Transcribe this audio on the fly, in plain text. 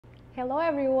Hello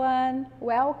everyone,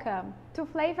 welcome to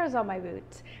Flavors on My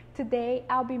Roots. Today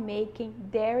I'll be making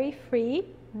dairy-free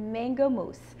mango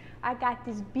mousse. I got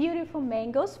these beautiful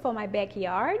mangoes for my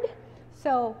backyard.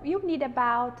 So you need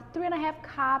about 3.5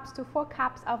 cups to 4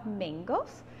 cups of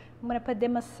mangoes. I'm going to put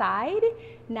them aside.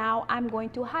 Now I'm going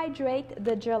to hydrate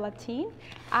the gelatin.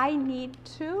 I need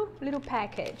 2 little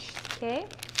packages, okay?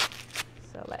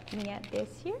 So let me add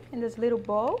this here in this little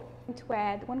bowl. I'm going to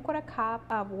add 1/4 cup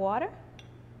of water.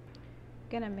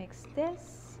 Gonna mix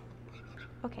this.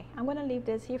 Okay, I'm gonna leave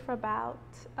this here for about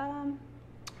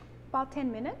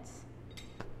 10 minutes.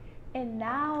 And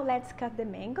now let's cut the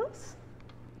mangoes.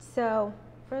 So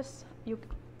first you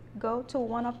go to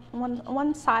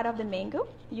one side of the mango.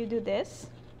 You do this.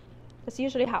 That's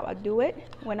usually how I do it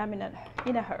when I'm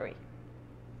in a hurry.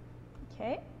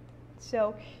 Okay,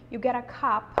 so you get a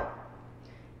cup.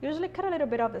 Usually cut a little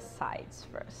bit of the sides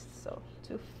first, so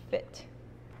to fit.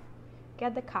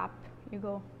 Get the cup. You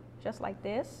go just like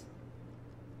this.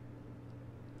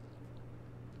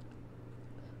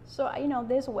 So,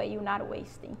 this way you're not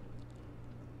wasting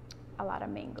a lot of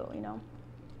mango,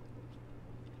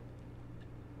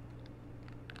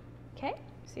 Okay,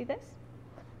 see this?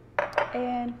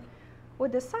 And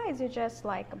with the sides, you just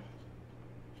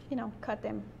cut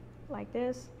them like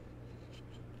this.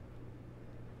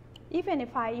 You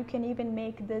can even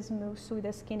make this mousse with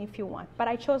the skin if you want, but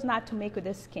I chose not to make with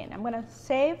the skin. I'm gonna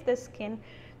save the skin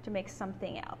to make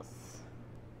something else.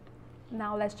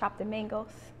 Now let's chop the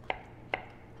mangoes.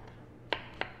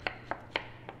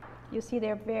 You see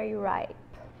they're very ripe.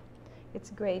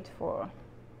 It's great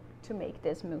to make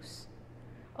this mousse.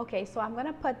 Okay, so I'm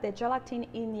gonna put the gelatin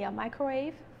in the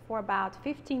microwave for about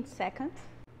 15 seconds.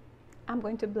 I'm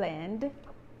going to blend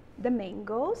the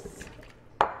mangoes,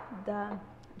 the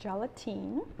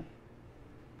gelatin,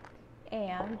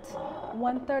 and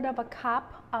 1/3 of a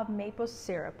cup of maple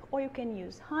syrup, or you can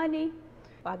use honey,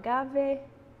 agave.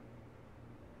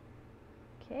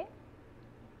 Okay,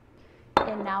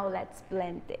 and now let's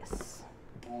blend this.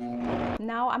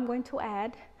 Now I'm going to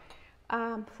add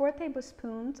 4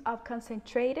 tablespoons of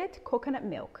concentrated coconut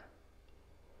milk.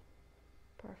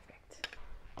 Perfect.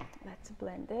 Let's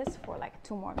blend this for like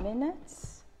 2 more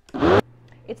minutes.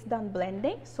 It's done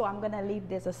blending, so I'm gonna leave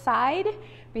this aside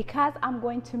because I'm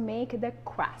going to make the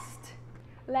crust.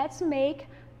 Let's make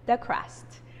the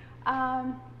crust.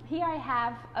 Here I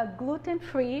have a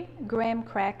gluten-free graham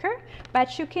cracker,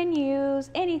 but you can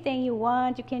use anything you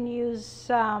want. You can use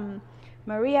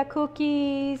Maria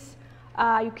cookies.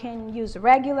 You can use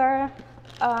regular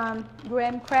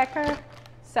graham cracker.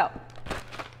 So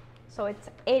it's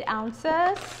 8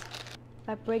 ounces.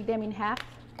 I break them in half.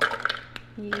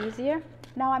 Easier.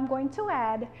 Now I'm going to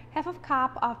add 1/2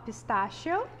 cup of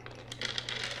pistachio.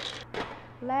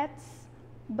 Let's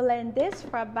blend this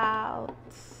for about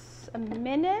a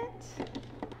minute.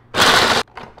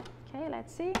 Okay,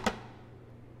 let's see.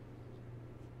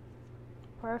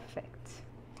 Perfect.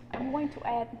 I'm going to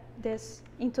add this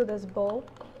into this bowl.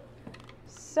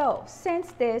 So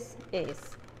since this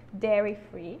is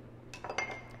dairy-free,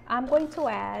 I'm going to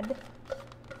add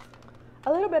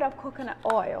a little bit of coconut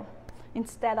oil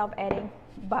instead of adding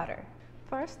butter.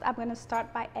 First, I'm going to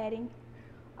start by adding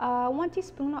 1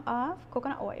 teaspoon of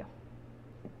coconut oil.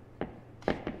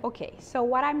 Okay, so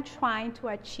what I'm trying to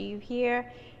achieve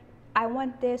here, I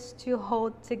want this to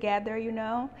hold together,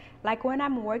 like when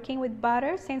I'm working with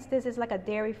butter, since this is like a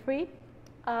dairy-free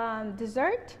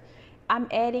dessert, I'm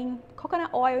adding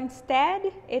coconut oil instead.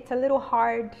 It's a little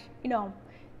hard,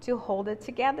 to hold it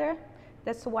together.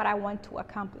 That's what I want to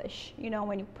accomplish,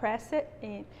 when you press it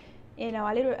in.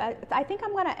 A little. I think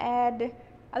I'm gonna add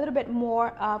a little bit more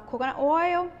of coconut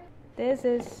oil. This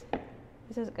is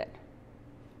good.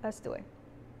 Let's do it.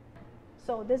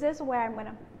 So this is where I'm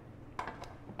gonna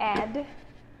add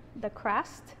the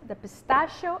crust, the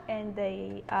pistachio, and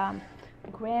the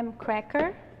graham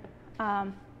cracker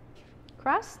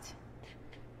crust.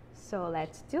 So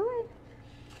let's do it.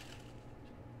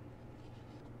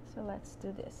 So let's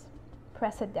do this.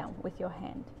 Press it down with your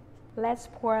hand. Let's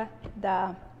pour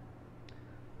the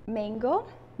mango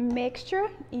mixture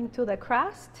into the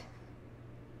crust.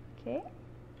 Okay,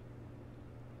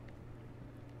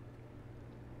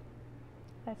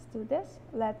 let's do this.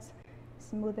 Let's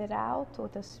smooth it out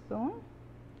with a spoon,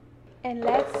 and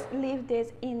let's leave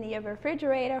this in the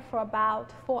refrigerator for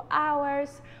about 4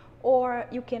 hours, or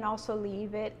you can also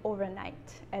leave it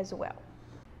overnight as well.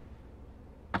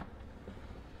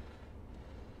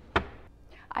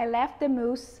 I left the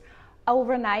mousse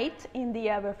overnight in the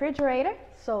refrigerator,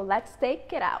 so let's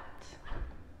take it out.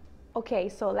 Okay,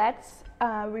 so let's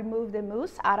remove the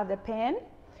mousse out of the pan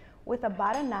with a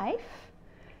butter knife.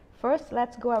 First,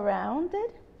 let's go around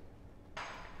it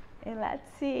and let's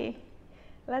see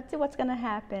what's gonna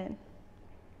happen.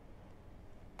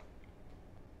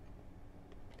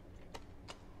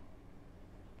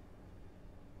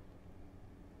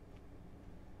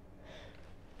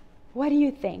 What do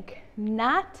you think?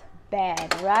 Not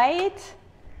bad, right?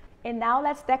 And now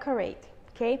let's decorate,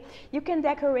 okay? You can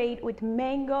decorate with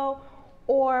mango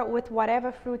or with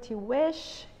whatever fruit you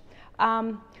wish.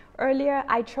 Earlier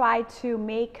I tried to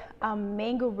make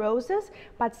mango roses,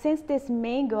 but since this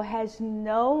mango has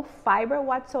no fiber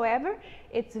whatsoever,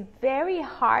 it's very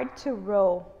hard to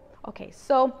roll. Okay,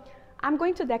 so I'm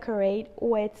going to decorate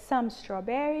with some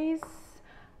strawberries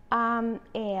and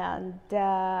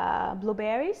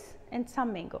blueberries and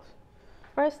some mangoes.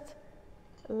 First,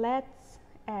 let's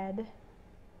add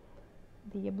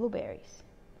the blueberries.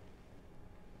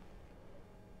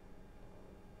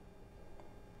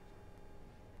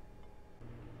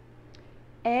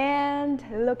 And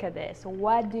look at this.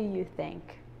 What do you think?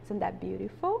 Isn't that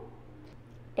beautiful?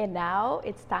 And now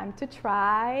it's time to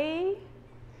try.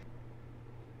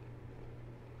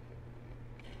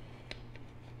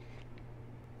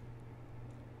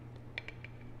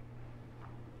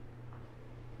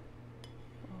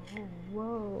 Oh,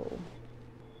 whoa.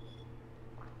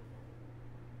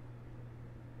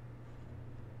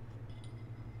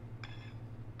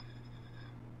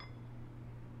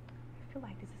 I feel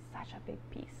like this is such a big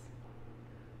piece.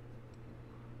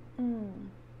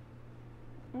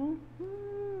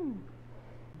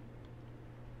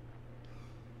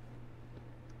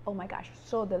 Oh my gosh,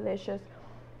 so delicious.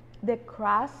 The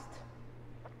crust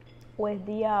with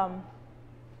the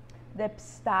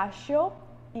pistachio,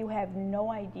 you have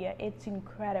no idea. It's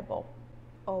incredible.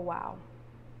 Oh wow.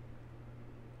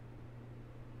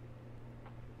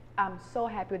 I'm so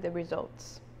happy with the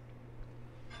results.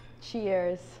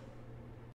 Cheers.